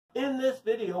In this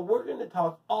video, we're going to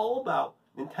talk all about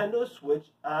Nintendo Switch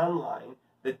Online,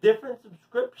 the different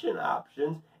subscription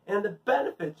options, and the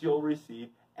benefits you'll receive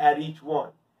at each one.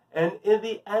 And in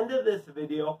the end of this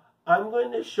video, I'm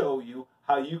going to show you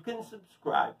how you can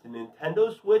subscribe to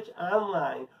Nintendo Switch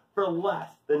Online for less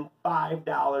than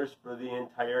 $5 for the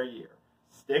entire year.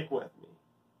 Stick with me.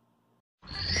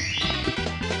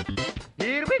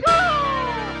 Here we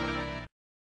go!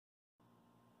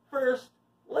 First,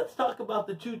 let's talk about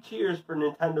the two tiers for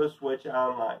Nintendo Switch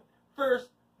Online. First,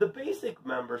 the basic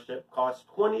membership costs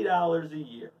 $20 a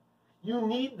year. You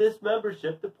need this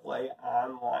membership to play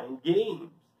online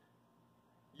games.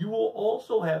 You will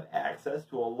also have access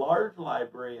to a large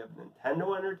library of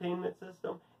Nintendo Entertainment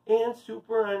System and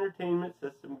Super Entertainment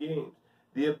System games.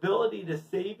 The ability to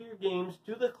save your games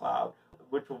to the cloud,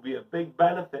 which will be a big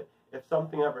benefit if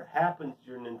something ever happens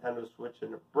to your Nintendo Switch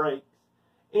and it breaks.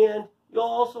 And you'll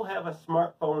also have a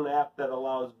smartphone app that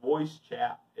allows voice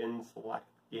chat in select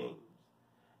games.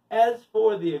 As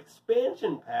for the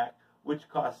expansion pack, which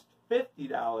costs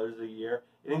 $50 a year,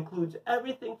 it includes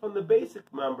everything from the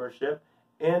basic membership,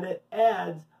 and it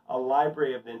adds a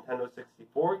library of Nintendo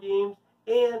 64 games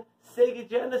and Sega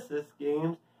Genesis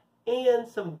games and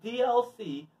some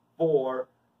DLC for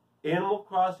Animal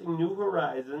Crossing New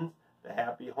Horizons, the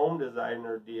Happy Home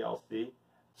Designer DLC,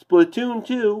 Splatoon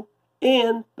 2,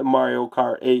 and the Mario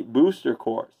Kart 8 Booster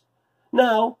Course.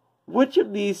 Now, which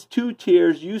of these two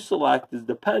tiers you select is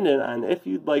dependent on if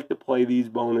you'd like to play these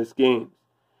bonus games.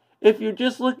 If you're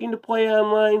just looking to play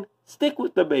online, stick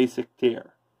with the basic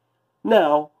tier.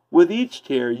 Now, with each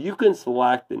tier, you can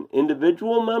select an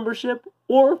individual membership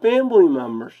or family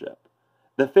membership.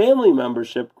 The family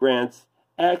membership grants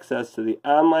access to the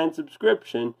online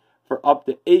subscription for up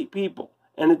to 8 people,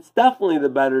 and it's definitely the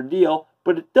better deal,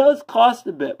 but it does cost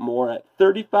a bit more at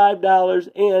 $35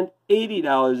 and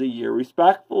 $80 a year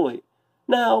respectively.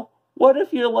 Now, what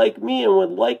if you're like me and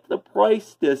would like the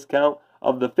price discount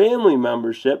of the family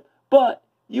membership, but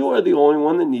you are the only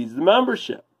one that needs the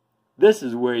membership? This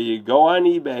is where you go on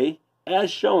eBay,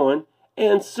 as shown,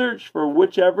 and search for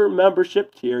whichever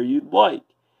membership tier you'd like.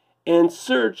 And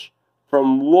search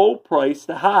from low price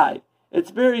to high.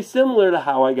 It's very similar to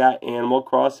how I got Animal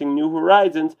Crossing New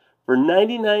Horizons for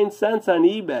 99 cents on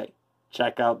eBay.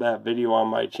 Check out that video on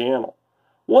my channel.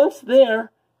 Once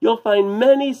there, you'll find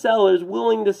many sellers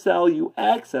willing to sell you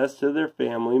access to their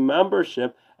family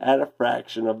membership at a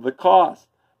fraction of the cost.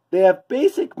 They have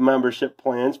basic membership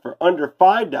plans for under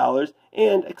 $5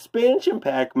 and expansion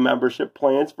pack membership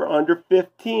plans for under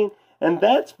 $15, and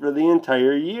that's for the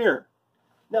entire year.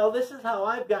 Now, this is how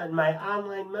I've gotten my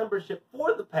online membership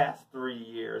for the past 3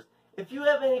 years. If you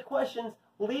have any questions,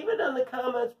 leave it in the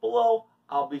comments below.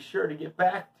 I'll be sure to get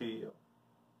back to you.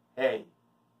 Hey,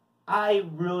 I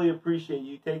really appreciate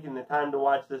you taking the time to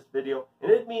watch this video,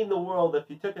 and it'd mean the world if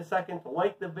you took a second to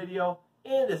like the video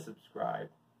and to subscribe.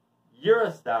 You're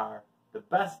a star. The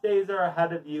best days are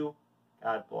ahead of you.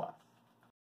 God bless.